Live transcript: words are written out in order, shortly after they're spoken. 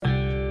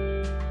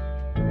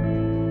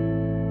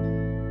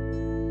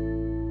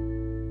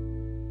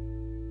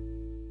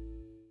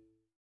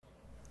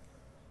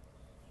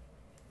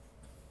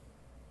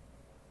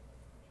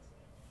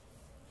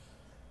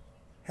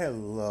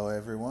Hello,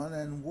 everyone,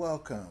 and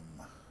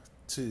welcome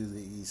to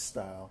the East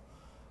Style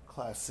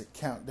Classic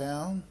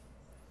Countdown.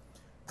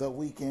 The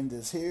weekend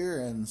is here,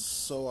 and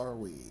so are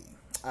we.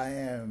 I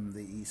am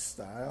the East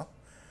Style.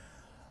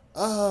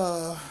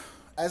 Uh,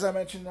 as I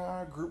mentioned in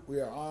our group, we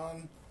are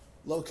on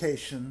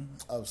location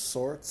of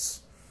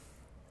sorts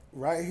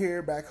right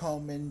here back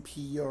home in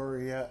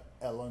Peoria,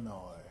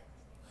 Illinois,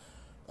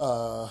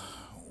 uh,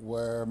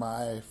 where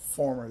my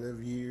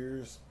formative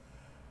years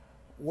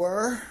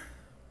were,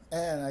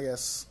 and I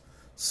guess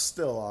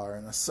still are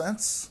in a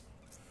sense.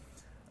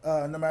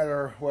 No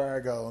matter where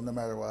I go, no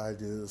matter what I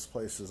do, this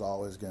place is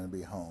always going to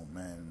be home,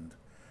 and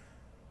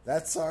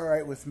that's all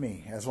right with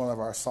me. As one of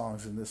our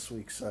songs in this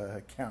week's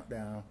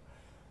countdown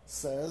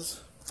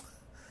says,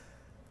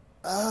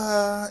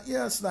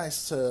 yeah, it's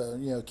nice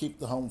to keep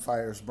the home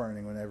fires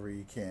burning whenever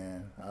you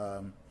can.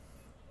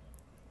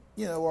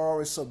 We're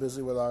always so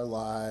busy with our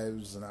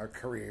lives and our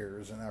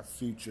careers and our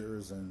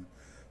futures and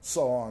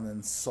so on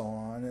and so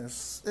on. It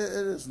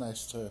is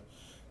nice to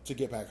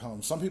get back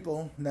home. Some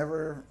people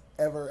never,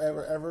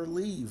 ever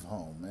leave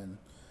home, and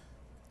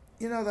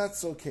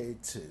that's okay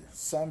too.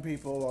 Some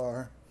people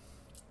are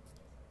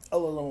a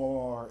little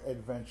more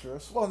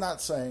adventurous. Well,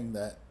 not saying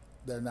that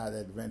they're not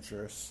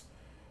adventurous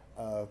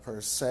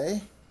per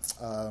se.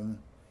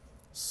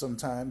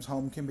 Sometimes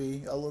home can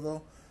be a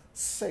little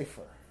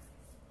safer.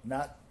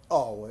 Not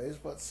always,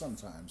 but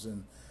sometimes,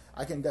 and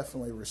I can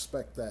definitely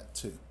respect that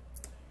too.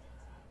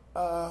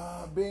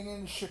 Being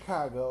in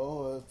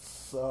Chicago,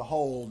 it's a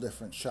whole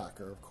different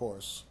shocker, of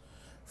course,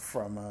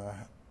 from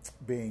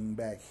being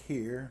back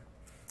here.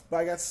 But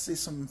I got to see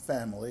some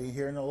family.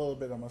 Here in a little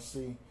bit, I'm going to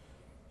see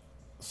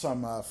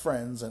some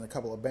friends and a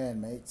couple of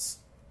bandmates.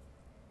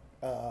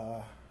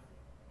 And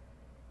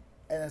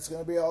it's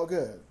going to be all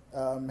good.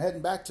 I'm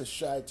heading back to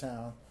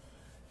Chi-Town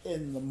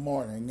in the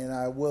morning, and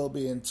I will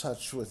be in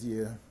touch with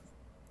you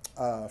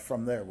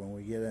from there when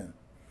we get in.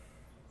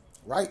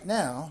 Right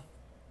now,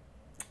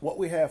 what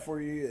we have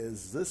for you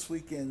is This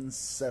Weekend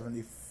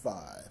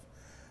 75.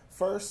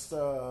 First,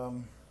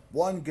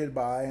 one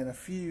goodbye and a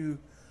few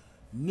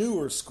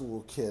newer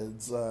school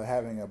kids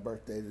having a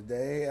birthday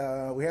today.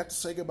 We have to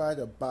say goodbye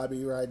to Bobby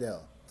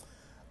Rydell,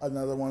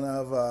 another one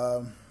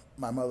of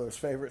my mother's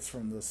favorites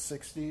from the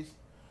 60s.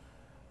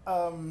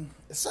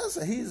 It says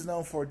that he's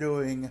known for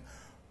doing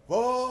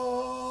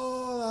Volare.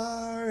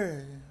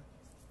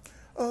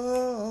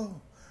 Oh,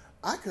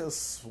 I could have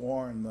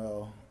sworn,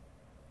 though,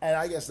 and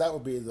I guess that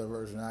would be the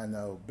version I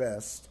know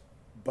best,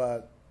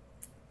 but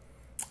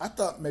I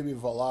thought maybe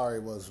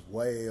Volare was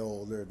way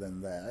older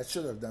than that. I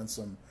should have done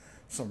some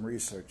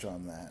research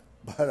on that,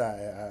 but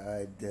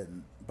I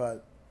didn't.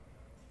 But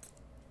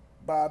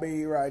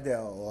Bobby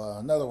Rydell,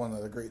 another one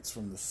of the greats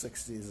from the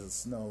 60s,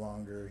 is no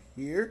longer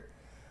here.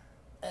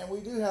 And we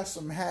do have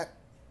some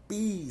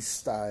happy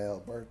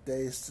style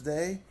birthdays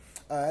today.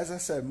 As I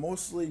said,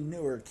 mostly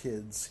newer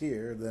kids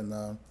here than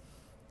the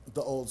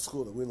old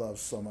school that we love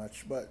so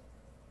much, but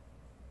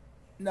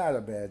not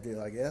a bad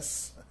deal, I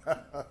guess.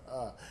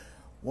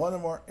 One of the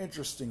more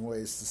interesting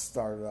ways to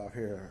start it off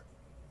here,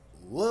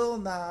 Lil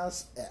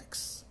Nas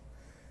X.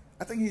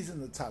 I think he's in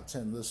the top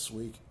 10 this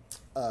week.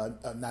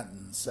 Not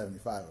in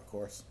 75, of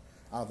course.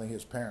 I don't think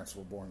his parents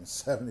were born in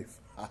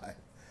 75.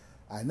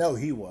 I know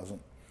he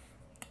wasn't.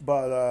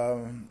 But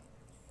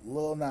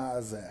Lil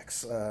Nas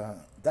X,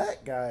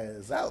 that guy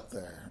is out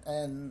there.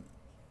 And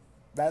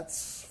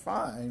that's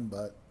fine,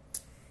 but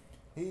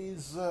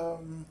he's a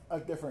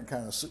different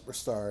kind of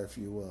superstar, if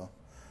you will.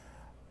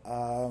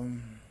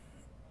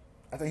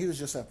 I think he was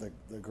just at the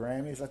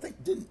Grammys. I think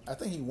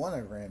he won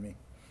a Grammy.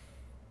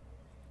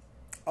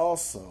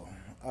 Also,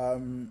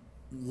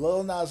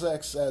 Lil Nas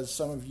X, as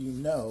some of you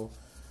know,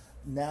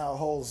 now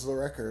holds the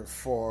record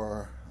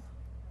for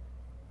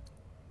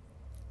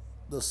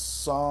the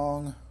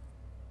song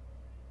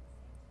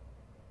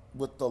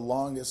with the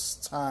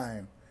longest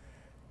time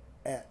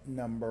at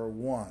number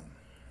one.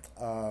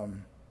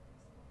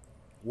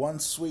 One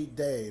Sweet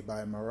Day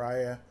by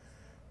Mariah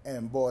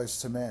and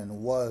Boyz II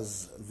Men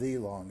was the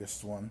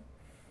longest one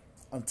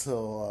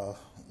until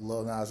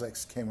Lil Nas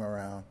X came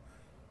around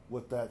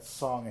with that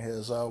song of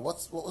his.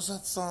 What was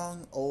that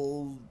song?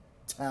 Old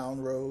Town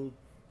Road,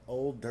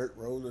 Old Dirt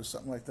Road, or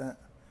something like that.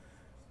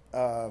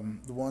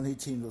 The one he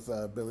teamed with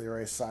Billy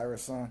Ray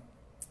Cyrus on.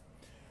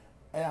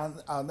 And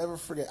I'll never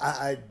forget.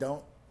 I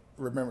don't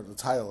remember the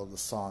title of the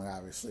song,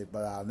 obviously,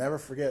 but I'll never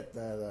forget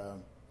that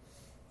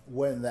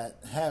when that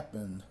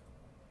happened,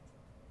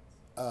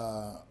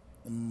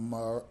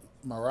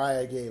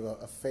 Mariah gave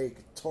a fake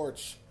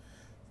torch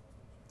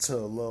to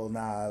Lil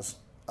Nas,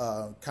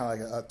 kind of like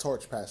a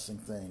torch passing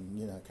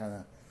thing, kind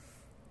of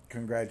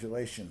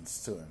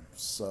congratulations to him.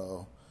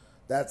 So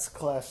that's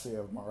classy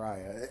of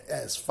Mariah.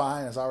 As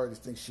fine as I already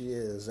think she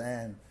is,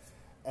 and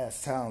as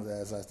talented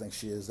as I think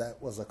she is,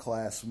 that was a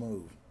class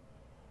move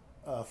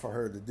for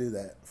her to do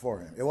that for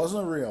him. It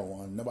wasn't a real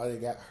one. Nobody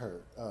got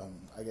hurt.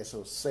 I guess it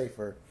was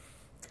safer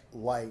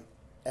light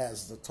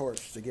as the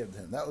torch to give to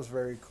him. That was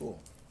very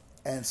cool.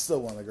 And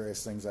still one of the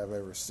greatest things I've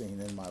ever seen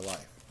in my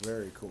life.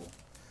 Very cool.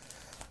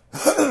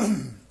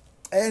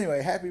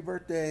 Anyway, happy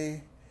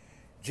birthday,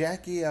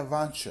 Jackie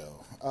Avancho.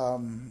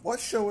 What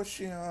show was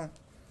she on?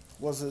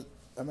 Was it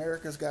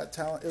America's Got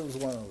Talent? It was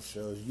one of those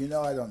shows. You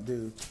know, I don't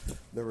do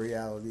the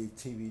reality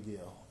TV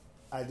deal.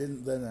 I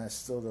didn't then, and I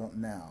still don't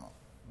now.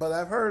 But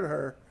I've heard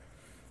her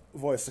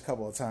voice a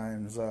couple of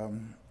times.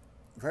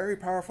 Very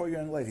powerful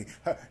young lady.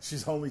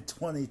 She's only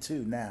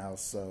 22 now,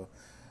 so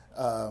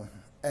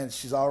and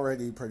she's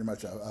already pretty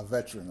much a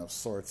veteran of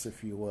sorts,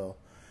 if you will.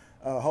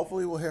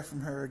 Hopefully, we'll hear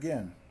from her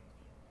again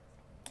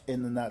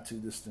in the not too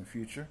distant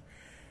future.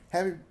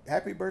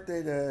 Happy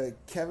birthday to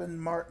Kevin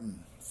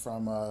Martin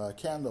from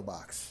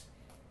Candlebox.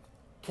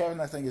 Kevin,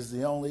 I think, is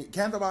the only.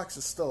 Candlebox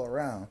is still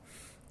around,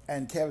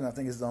 and Kevin, I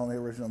think, is the only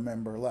original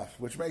member left,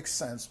 which makes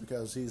sense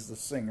because he's the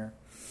singer,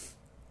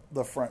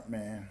 the front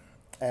man,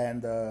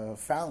 and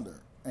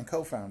founder and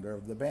co-founder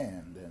of the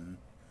band. And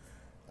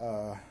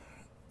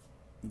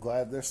I'm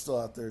glad they're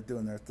still out there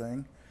doing their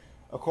thing.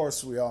 Of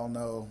course, we all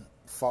know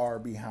Far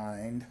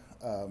Behind,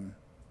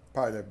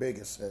 probably their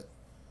biggest hit.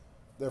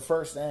 Their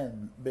first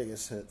and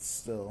biggest hit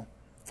still.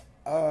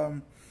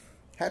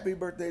 Happy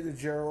birthday to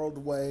Gerald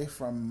Way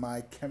from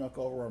My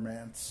Chemical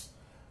Romance,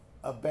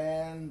 a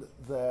band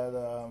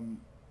that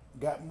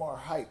got more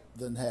hype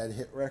than had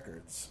hit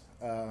records.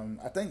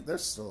 I think they're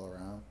still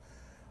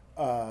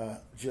around,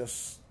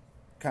 just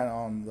kind of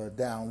on the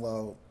down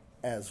low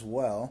as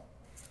well.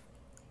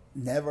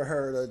 Never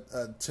heard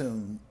a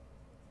tune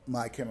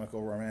My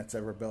Chemical Romance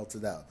ever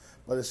belted out,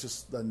 but it's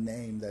just the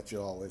name that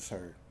you always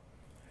heard.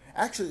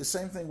 Actually, the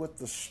same thing with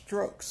the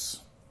Strokes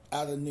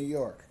out of New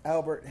York.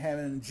 Albert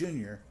Hammond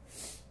Jr.,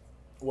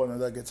 one of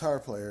the guitar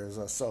players,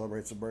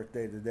 celebrates a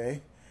birthday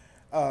today.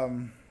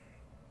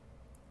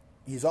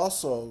 He's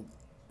also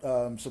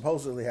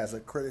supposedly has a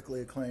critically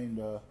acclaimed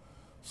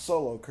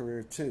solo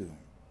career too.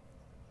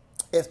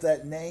 If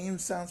that name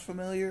sounds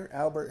familiar,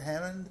 Albert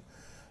Hammond,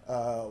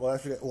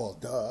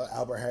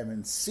 Albert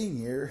Hammond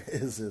Sr.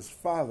 is his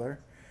father,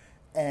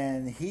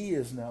 and he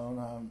is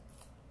known.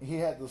 He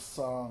had the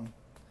song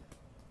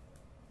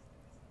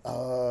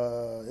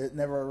 "It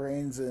Never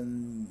Rains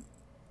in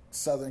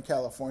Southern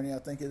California," I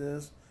think it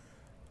is.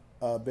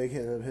 A big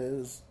hit of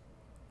his.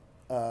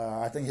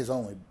 I think his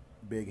only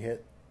big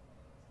hit.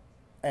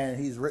 And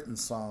he's written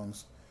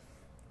songs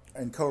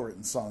and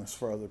co-written songs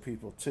for other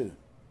people too.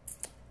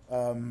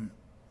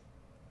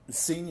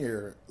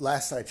 Senior,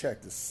 last I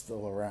checked, is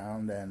still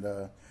around, and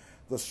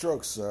the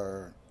Strokes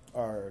are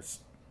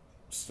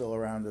still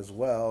around as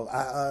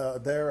well.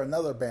 They're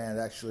another band,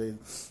 actually.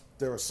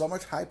 There was so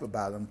much hype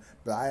about them,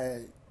 but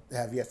I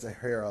have yet to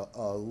hear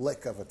a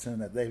lick of a tune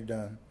that they've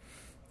done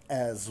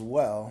as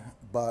well.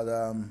 But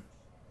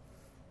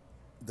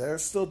they're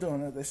still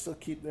doing it. They still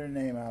keep their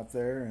name out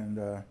there,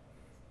 and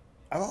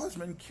I've always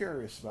been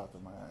curious about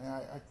them.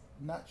 I'm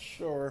not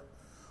sure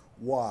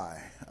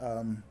why.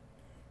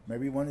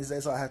 Maybe one of these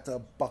days I'll have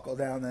to buckle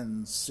down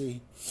and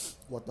see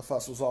what the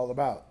fuss was all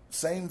about.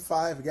 Same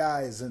 5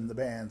 guys in the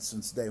band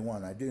since day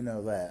one. I do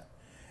know that.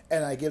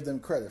 And I give them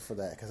credit for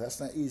that because that's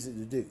not easy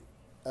to do.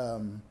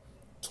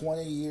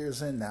 20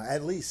 years in now,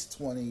 at least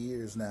 20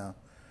 years now,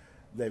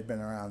 they've been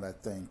around, I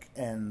think,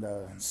 and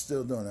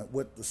still doing it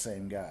with the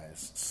same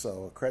guys.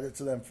 So credit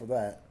to them for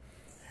that.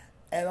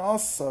 And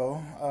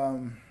also,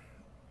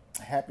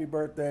 happy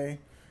birthday.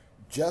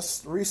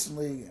 Just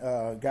recently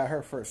got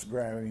her first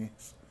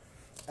Grammys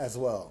as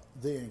well.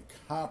 The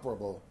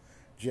incomparable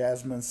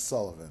Jasmine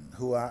Sullivan,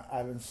 who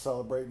I've been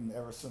celebrating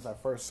ever since I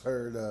first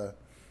heard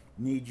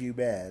Need You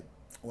Bad.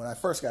 When I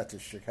first got to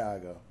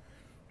Chicago,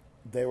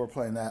 they were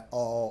playing that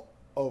all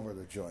over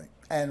the joint,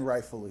 and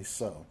rightfully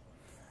so.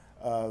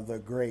 The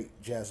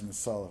great Jasmine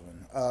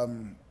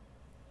Sullivan.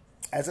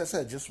 As I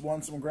said, just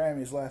won some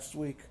Grammys last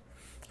week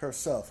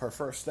herself, her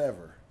first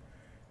ever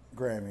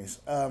Grammys.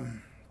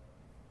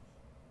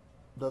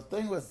 The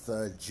thing with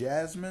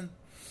Jasmine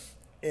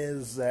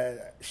is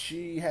that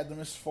she had the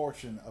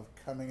misfortune of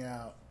coming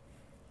out.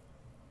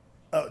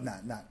 Oh,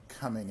 not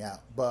coming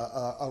out, but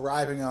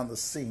arriving on the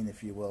scene,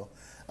 if you will,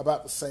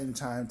 about the same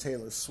time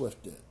Taylor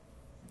Swift did.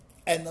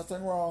 And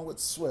nothing wrong with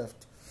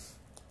Swift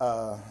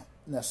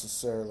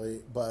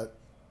necessarily, but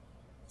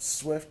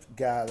Swift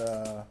got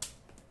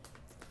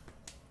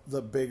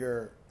the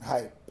bigger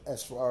hype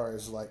as far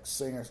as like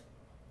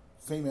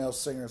female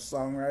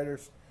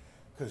singer-songwriters,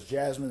 because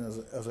Jasmine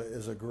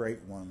is a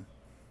great one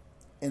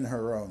in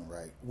her own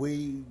right.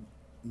 We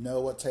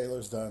know what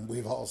Taylor's done.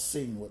 We've all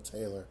seen what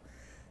Taylor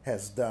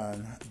has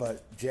done,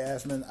 but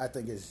Jasmine, I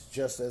think, is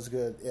just as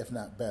good, if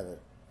not better,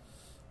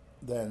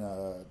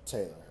 than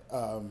Taylor.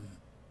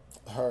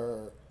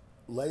 Her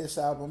latest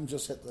album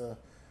just hit the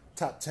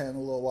top 10 a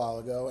little while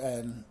ago,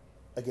 and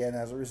again,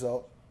 as a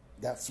result,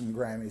 got some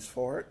Grammys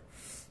for it.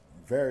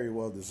 Very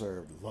well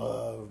deserved.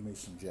 Love me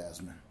some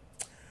Jasmine.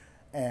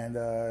 And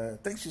I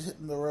think she's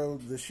hitting the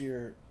road this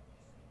year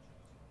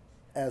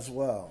as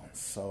well.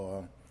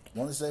 So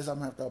one of these days I'm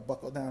going to have to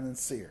buckle down and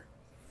see her.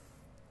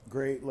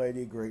 Great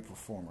lady, great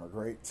performer,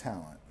 great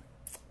talent.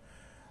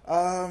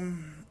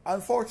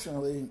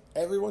 Unfortunately,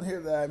 everyone here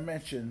that I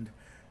mentioned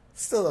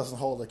still doesn't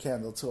hold a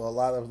candle to a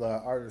lot of the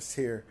artists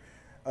here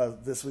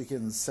This week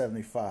in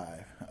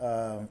 75.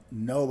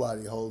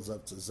 Nobody holds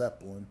up to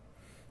Zeppelin,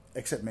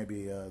 except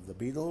maybe the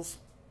Beatles.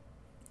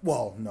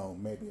 Well, no,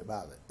 maybe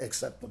about it,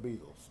 except the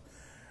Beatles.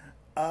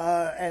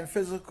 And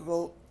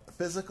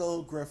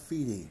Physical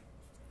Graffiti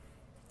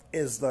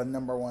is the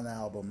number one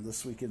album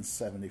this week in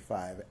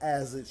 75,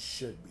 as it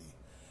should be.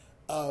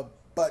 A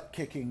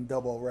butt-kicking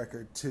double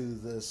record to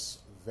this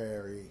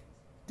very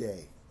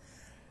day.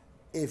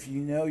 If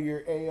you know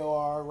your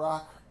AOR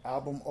rock,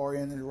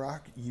 album-oriented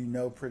rock, you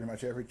know pretty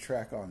much every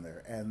track on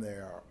there, and they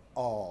are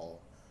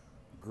all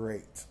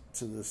great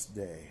to this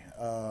day.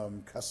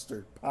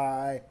 Custard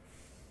Pie,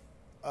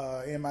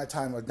 In My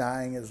Time of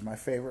Dying is my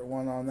favorite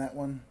one on that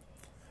one.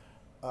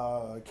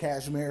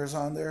 Kashmir's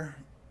on there.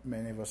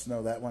 Many of us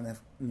know that one, if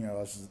you know,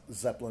 as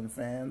Zeppelin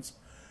fans.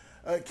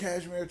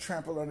 Kashmir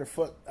Trampled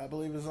Underfoot, I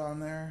believe, is on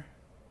there.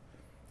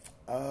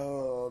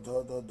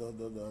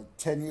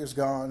 10 Years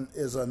Gone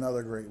is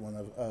another great one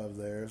of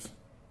theirs.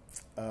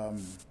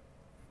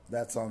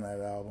 That's on that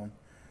album.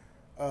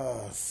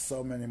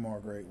 So many more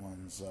great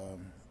ones.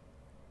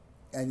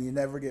 And you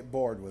never get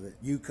bored with it.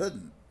 You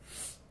couldn't.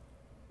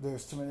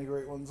 There's too many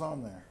great ones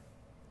on there.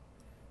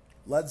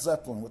 Led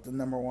Zeppelin with the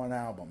number one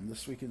album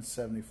this week in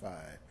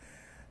 75.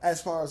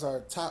 As far as our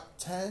top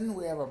 10,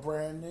 we have a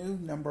brand new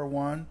number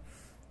one.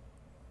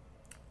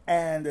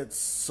 And it's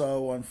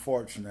so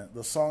unfortunate.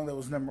 The song that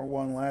was number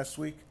one last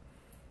week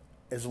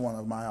is one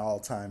of my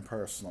all-time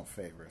personal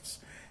favorites.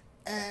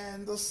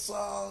 And the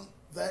song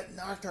that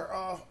knocked her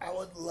off, I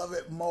would love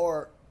it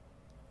more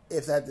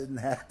if that didn't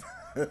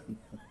happen.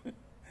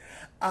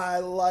 I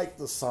like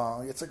the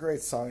song. It's a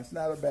great song. It's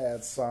not a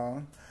bad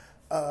song.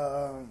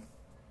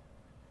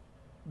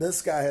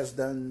 This guy has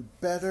done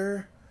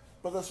better,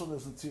 but this one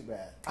isn't too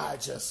bad. I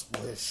just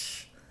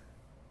wish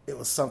it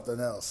was something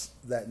else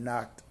that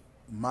knocked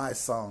my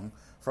song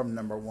from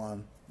number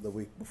one the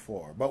week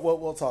before. But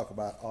we'll talk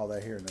about all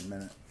that here in a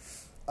minute.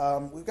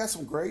 We've got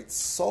some great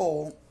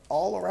soul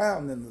all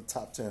around in the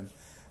top 10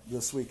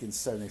 this week in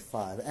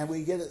 75. And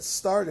we get it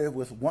started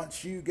with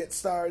Once You Get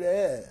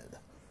Started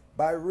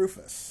by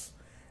Rufus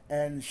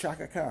and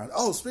Chaka Khan.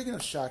 Oh, speaking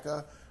of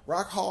Chaka,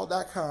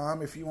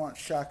 rockhall.com if you want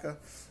Chaka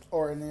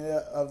or any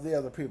of the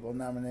other people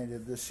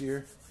nominated this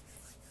year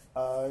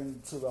to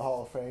the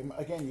Hall of Fame.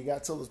 Again, you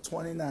got till the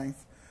 29th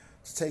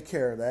to take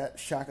care of that.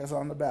 Chaka's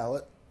on the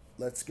ballot.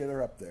 Let's get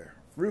her up there.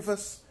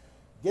 Rufus,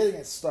 getting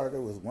it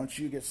started with Once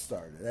You Get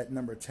Started. At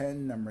number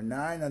 10, number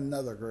 9,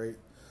 another great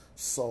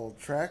soul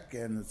track,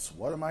 and it's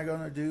What Am I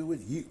Gonna Do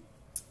With You?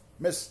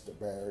 Mr.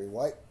 Barry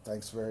White,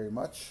 thanks very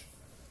much.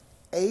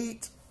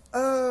 8,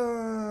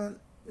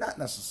 not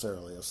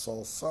necessarily a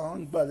soul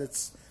song, but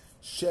it's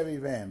Chevy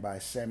Van by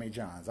Sammy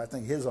Johns. I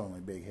think his only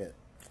big hit.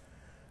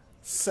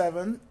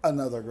 7,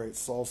 another great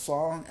soul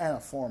song, and a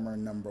former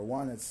number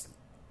one. It's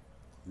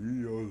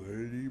Your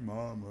Lady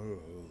Mama,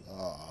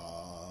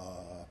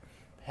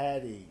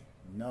 Patty,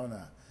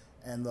 Nona,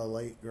 and the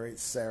late great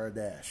Sarah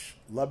Dash.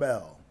 La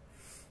Belle.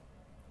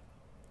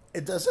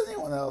 Does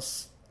anyone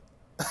else?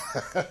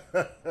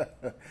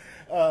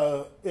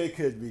 It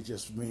could be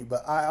just me,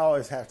 but I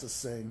always have to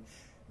sing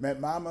Met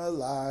Mama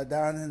lie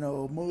down in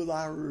old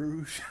Moulin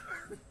Rouge.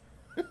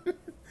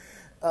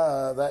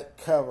 That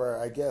cover,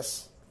 I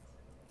guess,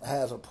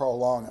 has a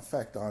prolonged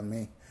effect on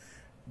me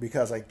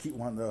because I keep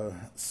wanting to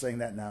sing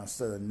that now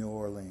instead of New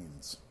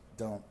Orleans.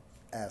 Don't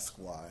ask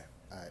why,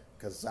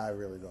 because I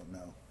really don't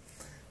know.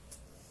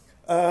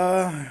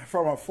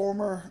 From a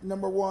former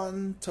number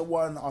one to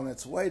one on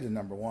its way to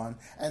number one,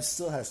 and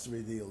still has to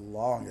be the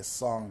longest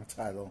song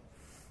title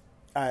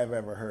I've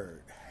ever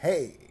heard.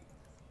 Hey,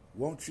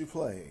 won't you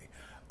play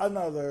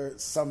another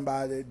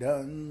Somebody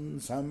Done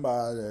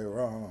Somebody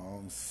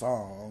Wrong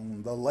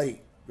song? The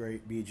late,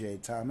 great B.J.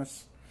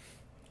 Thomas.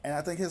 And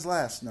I think his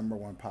last number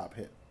one pop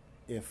hit,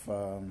 if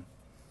I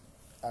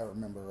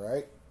remember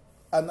right.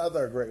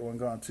 Another great one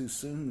gone too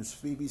soon is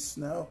Phoebe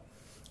Snow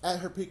at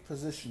her peak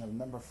position of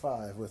number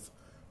 5 with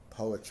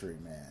Poetry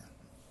Man.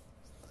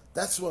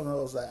 That's one of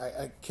those that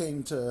I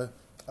came to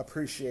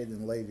appreciate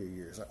in later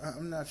years.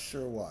 I'm not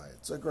sure why.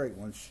 It's a great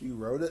one. She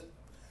wrote it.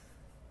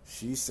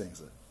 She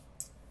sings it.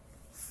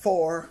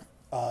 4,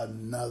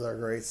 another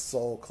great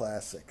soul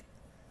classic.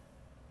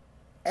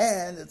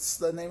 And it's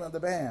the name of the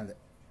band.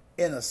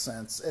 In a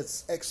sense,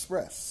 it's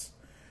Express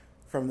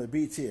from the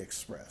BT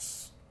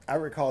Express. I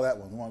recall that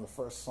one of the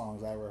first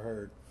songs I ever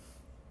heard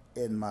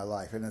in my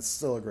life, and it's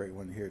still a great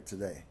one to hear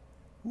today.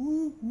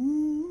 Woo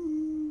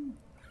woo.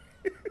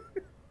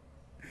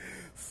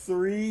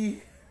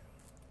 3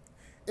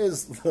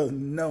 is the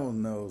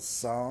No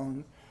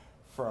song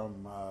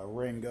from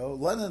Ringo.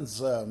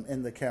 Lennon's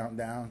in the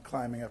countdown,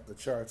 climbing up the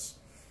charts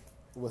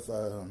with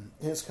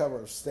his cover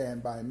of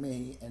Stand By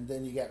Me, and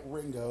then you got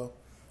Ringo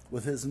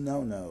with his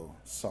No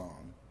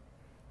song.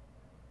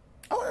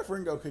 I wonder if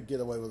Ringo could get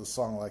away with a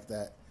song like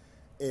that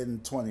in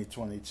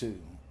 2022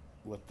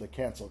 with the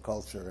cancel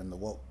culture and the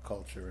woke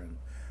culture and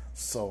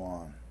so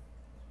on.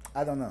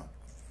 I don't know.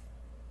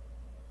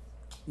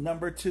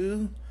 Number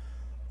 2,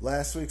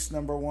 last week's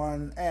number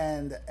 1,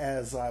 and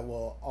as I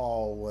will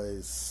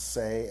always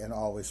say and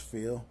always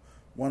feel,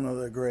 one of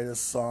the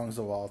greatest songs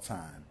of all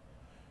time.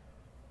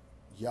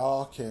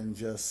 Y'all can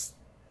just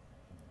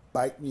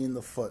bite me in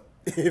the foot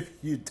if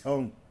you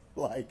don't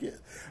like it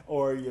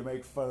or you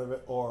make fun of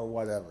it or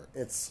whatever.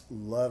 It's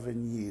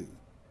Loving You.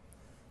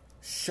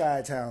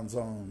 Chi-Town's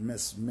own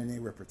Miss Minnie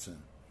Riperton.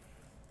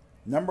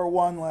 Number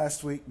 1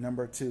 last week,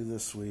 number 2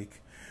 this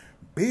week.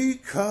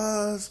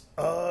 Because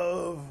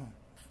of,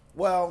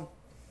 well,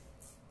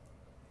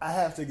 I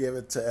have to give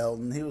it to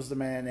Elton. He was the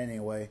man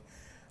anyway.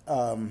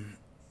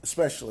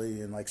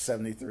 Especially in like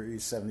 73,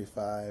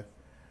 75,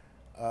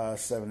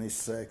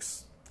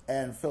 76.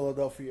 And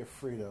Philadelphia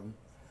Freedom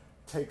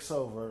takes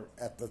over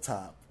at the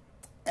top.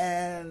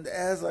 And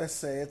as I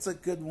say, it's a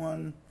good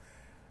one.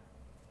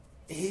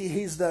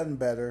 He's done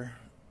better.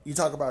 You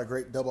talk about a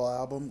great double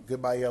album,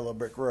 Goodbye Yellow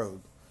Brick Road.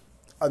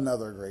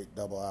 Another great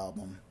double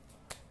album.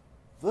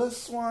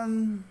 This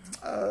one,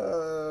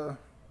 I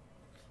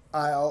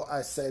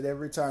say it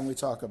every time we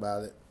talk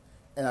about it,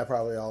 and I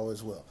probably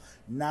always will.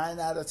 9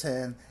 out of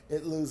 10,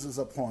 it loses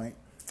a point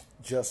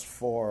just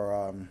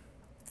for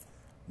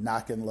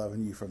knocking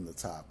Loving You from the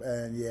top.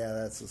 And yeah,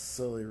 that's a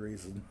silly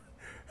reason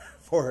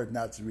for it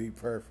not to be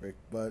perfect.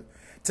 But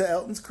to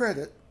Elton's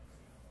credit,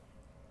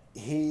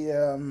 he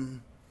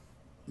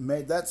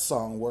made that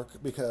song work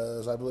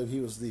because I believe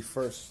he was the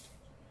first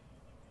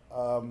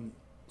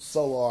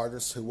solo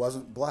artist who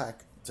wasn't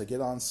black to get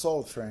on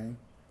Soul Train,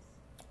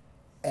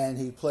 and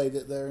he played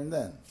it there and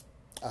then.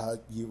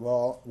 We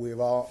all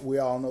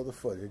know the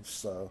footage,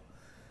 so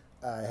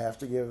I have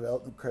to give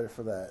Elton credit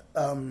for that.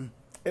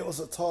 It was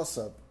a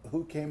toss-up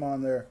who came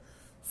on there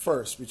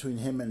first between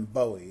him and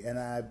Bowie, and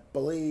I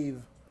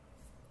believe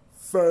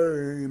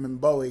Fame and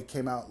Bowie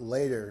came out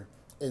later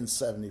in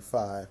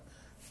 75,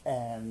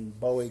 and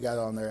Bowie got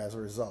on there as a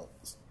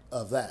result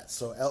of that.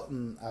 So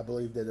Elton, I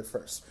believe, did it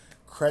first.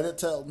 Credit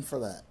to Elton for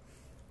that.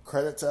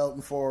 Credit to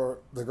Elton for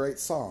the great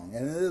song,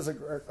 and it is a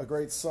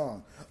great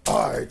song.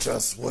 I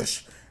just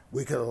wish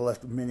we could have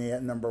left Minnie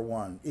at number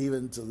 1,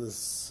 even to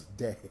this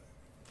day.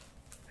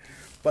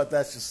 But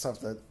that's just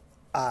something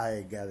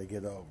I got to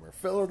get over.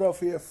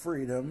 Philadelphia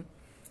Freedom.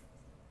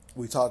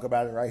 We talk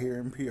about it right here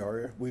in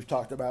Peoria. We've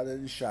talked about it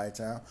in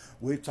Chi-Town.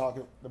 We've talked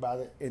about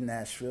it in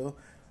Nashville.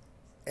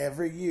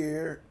 Every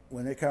year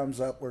when it comes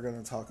up, we're going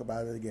to talk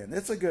about it again.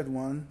 It's a good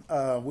one.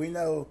 We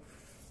know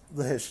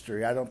the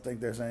history. I don't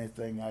think there's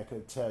anything I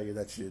could tell you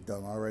that you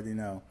don't already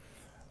know.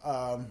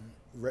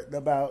 Written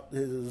about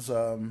his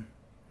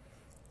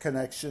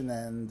connection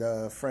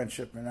and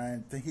friendship, and I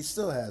think he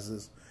still has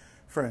his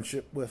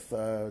friendship with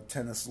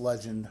tennis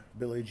legend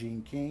Billie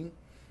Jean King,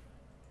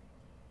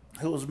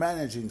 who was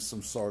managing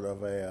some sort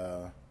of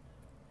a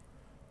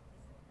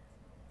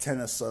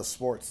tennis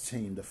sports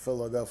team, the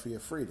Philadelphia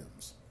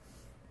Freedoms.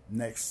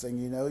 Next thing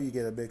you know, you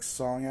get a big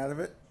song out of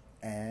it,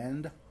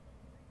 and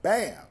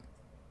bam,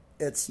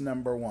 it's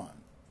number 1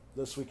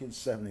 this week in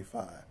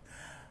 75.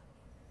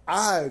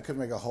 I could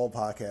make a whole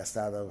podcast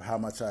out of how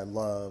much I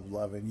love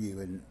Loving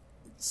You, and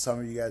some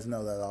of you guys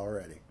know that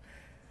already.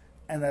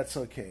 And that's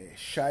okay.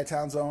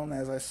 Chi-Town's own,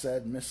 as I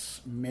said,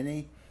 Miss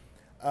Minnie,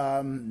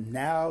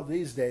 now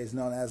these days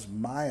known as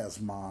Maya's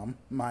mom,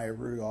 Maya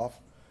Rudolph,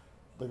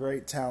 the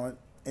great talent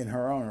in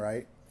her own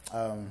right.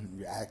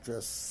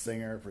 Actress,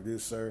 singer,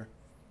 producer.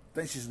 I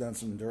think she's done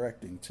some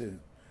directing too.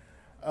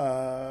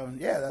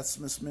 Yeah, that's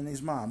Miss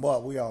Minnie's mom.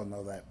 Well, we all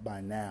know that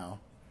by now.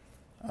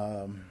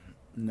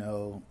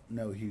 No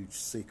huge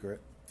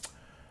secret.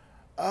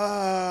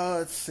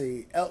 Let's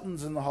see.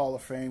 Elton's in the Hall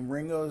of Fame.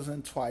 Ringo's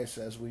in twice,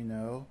 as we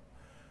know.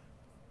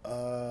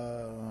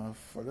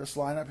 For this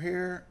lineup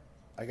here,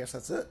 I guess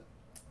that's it.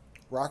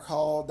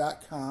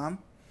 Rockhall.com.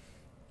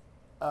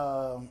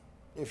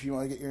 If you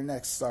want to get your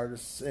next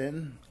artists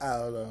in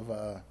out of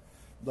the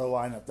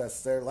lineup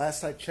that's there.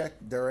 Last I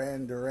checked,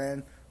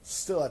 Duran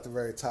still at the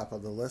very top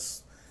of the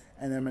list,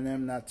 and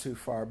Eminem not too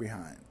far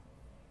behind.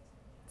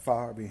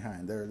 Far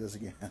behind. There it is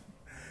again.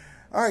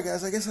 All right,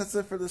 guys. I guess that's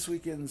it for this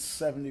weekend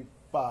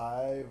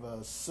 75.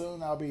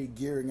 Soon I'll be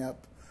gearing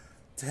up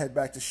to head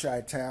back to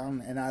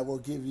Chi-Town, and I will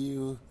give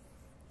you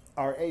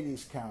our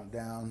 80s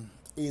countdown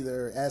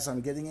either as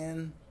I'm getting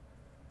in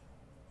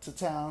to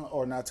town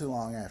or not too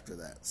long after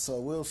that. So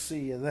we'll see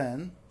you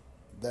then,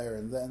 there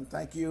and then.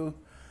 Thank you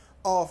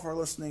all for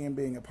listening and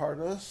being a part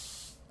of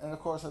this. And of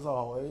course, as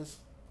always,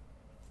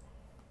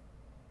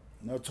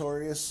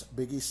 Notorious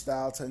Biggie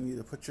style telling you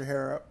to put your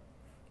hair up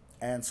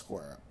and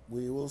square up.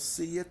 We will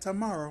see you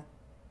tomorrow.